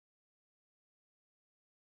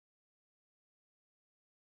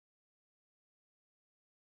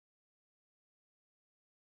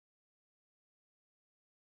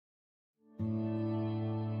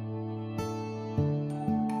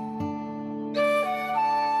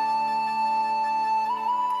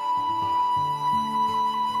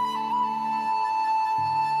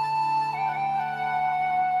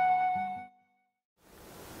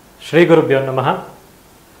Shri Gurubhyo Namaha.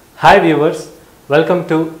 Hi viewers, welcome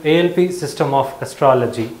to ALP system of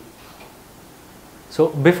astrology. So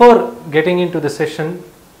before getting into the session,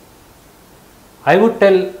 I would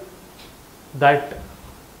tell that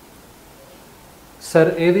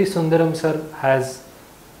Sir A.V. Sundaram sir has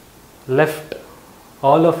left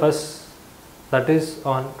all of us, that is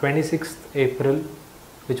on 26th April,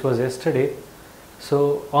 which was yesterday.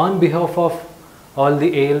 So on behalf of all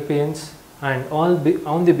the ALPians and on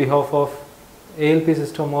the behalf of ALP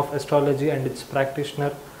system of astrology and its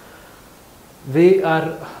practitioner, we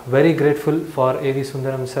are very grateful for A.V.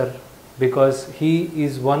 Sundaram sir, because he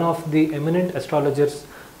is one of the eminent astrologers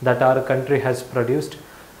that our country has produced.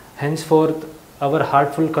 Henceforth, our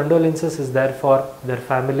heartful condolences is there for their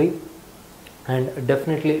family, and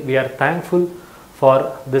definitely we are thankful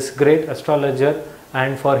for this great astrologer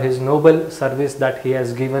and for his noble service that he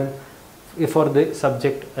has given for the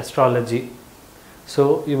subject astrology.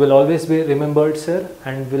 So you will always be remembered, sir,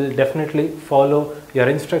 and will definitely follow your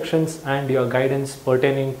instructions and your guidance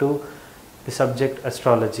pertaining to the subject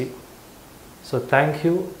astrology. So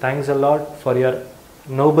thanks a lot for your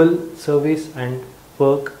noble service and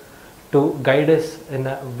work to guide us in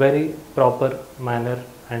a very proper manner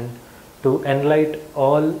and to enlighten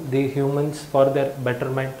all the humans for their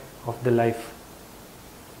betterment of the life.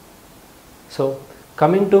 So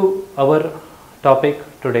coming to our topic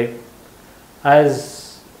today,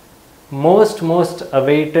 as most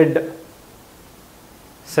awaited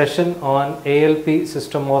session on ALP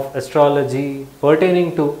system of astrology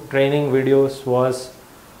pertaining to training videos was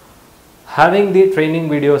having the training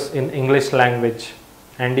videos in English language.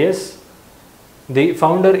 And yes, the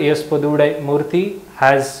founder S. Podudai Murthy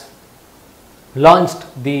has launched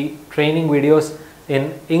the training videos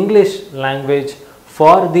in English language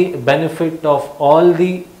for the benefit of all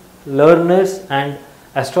the learners and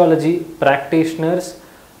astrology practitioners,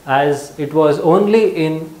 as it was only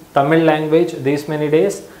in Tamil language these many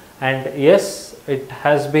days, and yes, it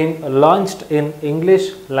has been launched in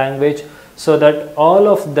English language so that all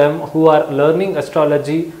of them who are learning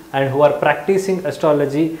astrology and who are practicing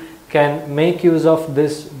astrology can make use of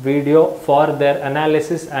this video for their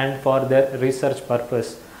analysis and for their research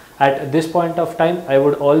purpose. At this point of time, I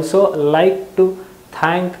would also like to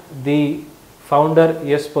thank the founder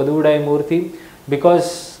S. Podudai Murthy,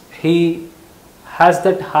 because he has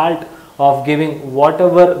that heart of giving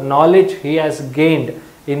whatever knowledge he has gained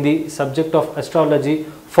in the subject of astrology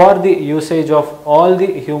for the usage of all the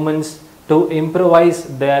humans to improvise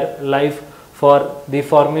their life for the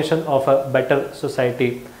formation of a better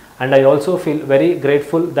society. And I also feel very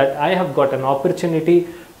grateful that I have got an opportunity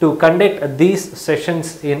to conduct these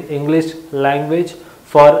sessions in English language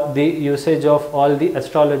for the usage of all the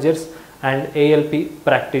astrologers and ALP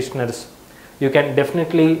practitioners. You can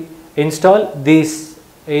definitely install this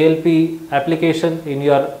ALP application in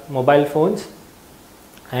your mobile phones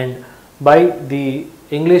and buy the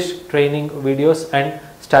English training videos and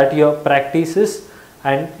start your practices,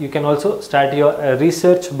 and you can also start your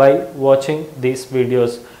research by watching these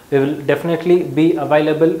videos. They will definitely be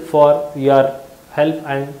available for your help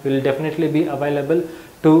and will definitely be available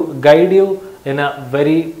to guide you in a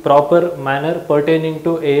very proper manner pertaining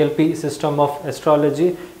to ALP system of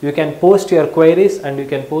astrology. You can post your queries and you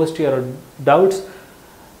can post your doubts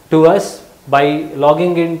to us by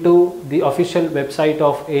logging into the official website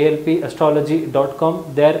of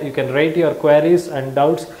alpastrology.com. There you can write your queries and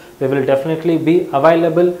doubts. They will definitely be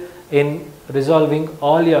available in resolving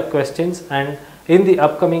all your questions, and in the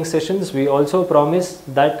upcoming sessions we also promise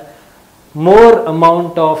that more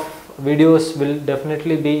amount of videos will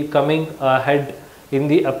definitely be coming ahead in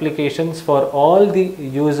the applications for all the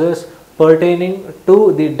users pertaining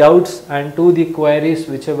to the doubts and to the queries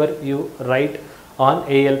whichever you write on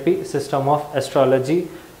ALP system of astrology.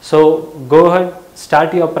 So go ahead,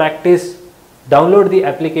 start your practice, download the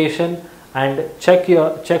application and check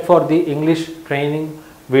for the English training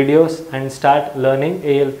videos and start learning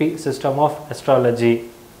ALP system of astrology.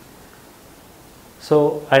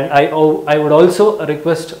 So, and I would also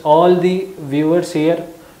request all the viewers here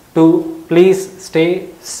to please stay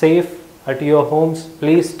safe at your homes.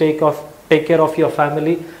 Please take care of your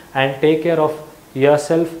family and take care of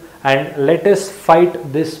yourself, and let us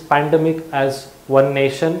fight this pandemic as one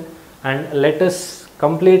nation, and let us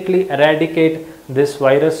completely eradicate this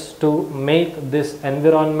virus to make this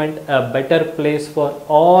environment a better place for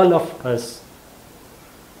all of us.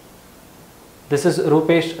 This is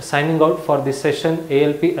Rupesh signing out for this session,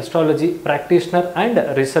 ALP astrology practitioner and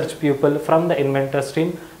research pupil from the Inventor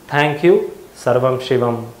stream. Thank you. Sarvam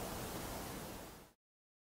Shivam.